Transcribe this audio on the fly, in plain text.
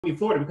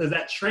Florida, because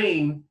that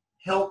train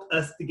helped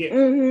us to get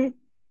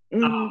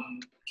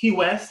Key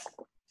West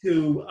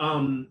to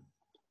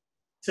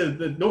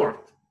the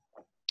north.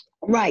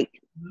 Right.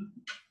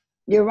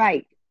 You're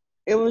right.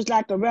 It was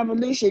like a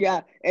revolution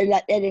and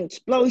like an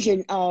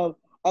explosion of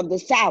the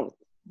South.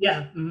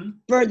 Yeah.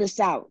 Further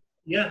south.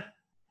 Yeah.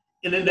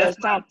 And then that's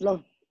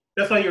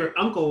why your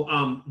uncle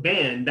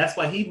Ben, that's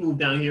why he moved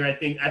down here. I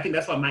think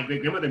that's why my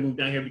great grandmother moved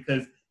down here,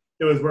 because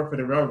there was work for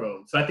the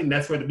railroad. So I think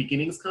that's where the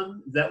beginnings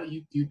come. Is that what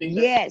do you think?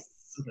 Yes.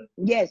 Okay.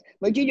 Yes.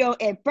 But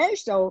at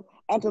first though,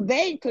 Uncle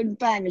Ben couldn't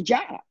find a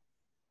job.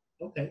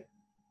 Okay.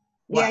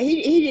 Wow. Yeah,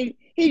 he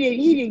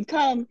didn't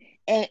come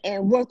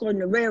and work on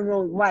the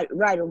railroad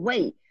right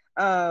away.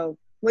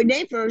 When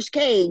they first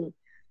came,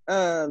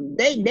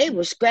 they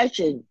were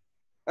scratching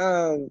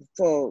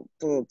for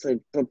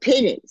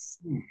pennies.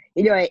 And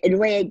the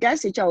way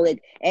Augusta told it,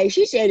 and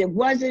she said it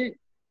wasn't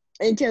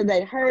until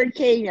that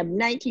hurricane of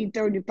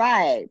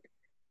 1935.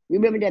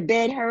 Remember that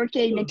bad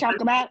hurricane they talk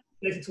about?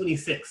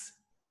 1926.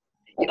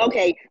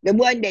 Okay, the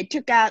one that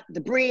took out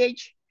the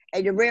bridge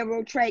and the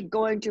railroad track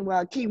going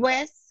to Key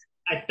West.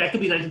 That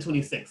could be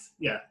 1926.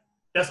 Yeah,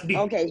 that's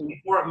before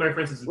Mary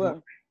Frances.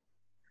 Well,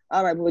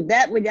 all right. Well,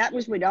 that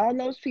was when all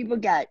those people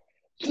got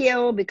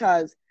killed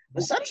because for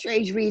some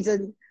strange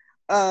reason,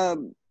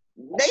 they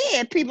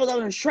had people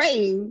on a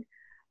train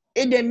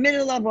in the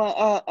middle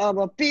of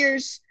a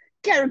fierce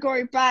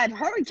Category 5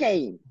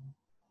 hurricane.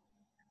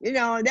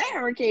 That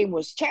hurricane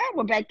was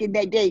terrible back in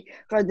that day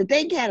because the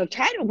thing had a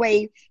tidal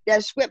wave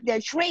that swept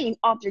that train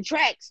off the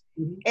tracks,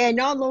 and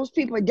all those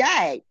people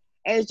died.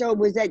 And so it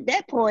was at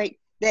that point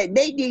that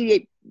they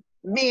needed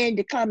men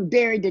to come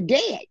bury the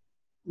dead.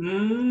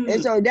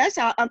 And so that's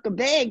how Uncle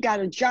Ben got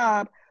a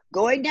job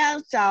going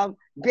down south,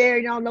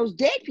 burying all those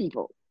dead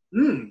people.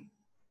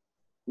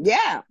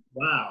 Yeah.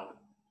 Wow.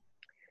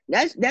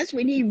 That's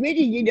when he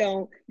really,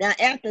 now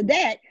after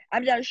that,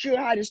 I'm not sure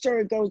how the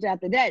story goes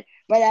after that,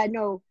 but I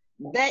know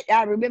that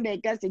I remember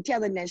Augusta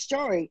telling that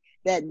story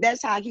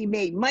that's how he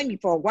made money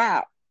for a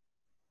while.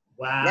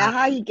 Wow. Now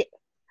how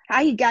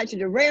he got to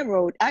the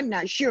railroad, I'm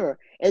not sure,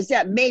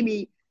 except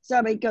maybe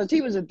somebody, because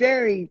he was a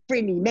very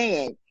friendly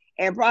man,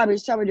 and probably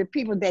some of the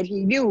people that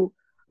he knew,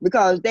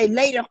 because they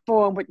later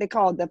formed what they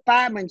called the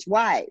Firemen's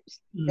Wives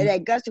that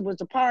Augusta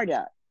was a part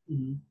of.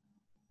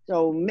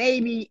 So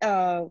maybe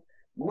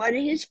one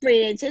of his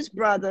friends, his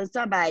brother,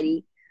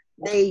 somebody,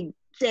 they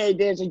said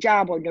there's a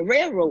job on the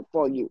railroad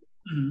for you.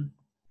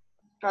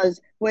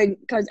 Because when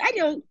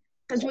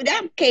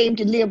I came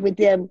to live with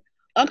them,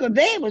 Uncle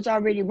Ben was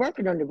already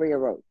working on the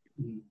railroad.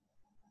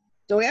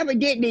 So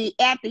evidently,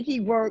 after he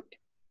worked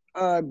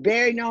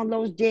burying all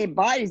those dead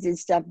bodies and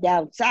stuff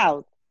down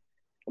south,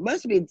 it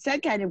must have been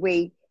some kind of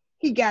way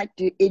he got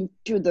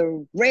into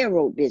the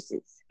railroad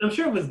business. I'm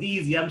sure it was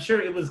easy. I'm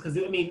sure it was because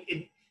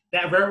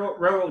that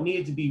railroad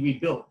needed to be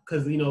rebuilt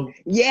because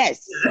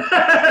Yes.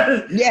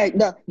 Yeah.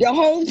 The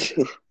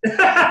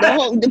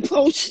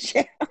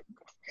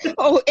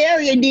whole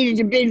area needed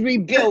to be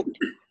rebuilt.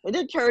 And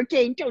this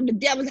hurricane took the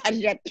devil out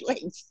of that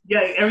place.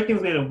 Yeah,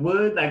 everything's made of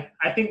wood. Like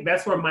I think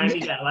that's where Miami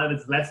got a lot of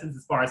its lessons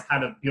as far as how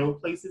to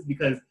build places,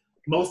 because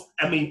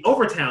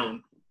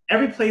Overtown,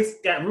 every place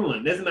got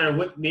ruined. Doesn't matter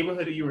what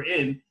neighborhood you were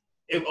in.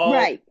 It all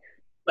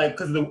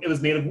because it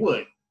was made of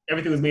wood.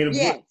 Everything was made of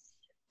wood.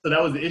 So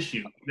that was the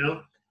issue,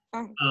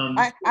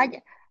 I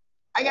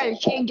got to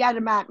change out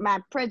of my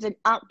present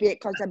outfit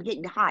because I'm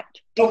getting hot.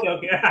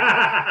 Okay.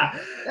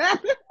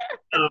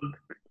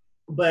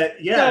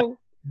 But yeah. So,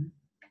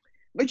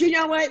 but you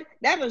know what?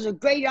 That was a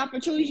great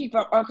opportunity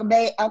for Uncle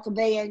Ben.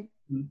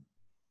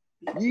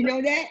 You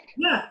know that?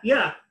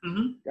 Yeah.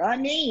 I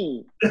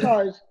mean,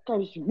 because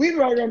we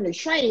rode on the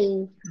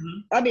train.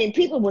 I mean,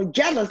 people were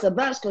jealous of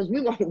us because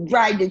we were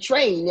riding the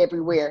train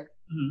everywhere.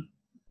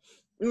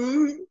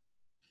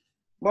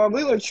 Well,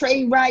 we were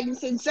train riding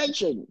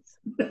sensations.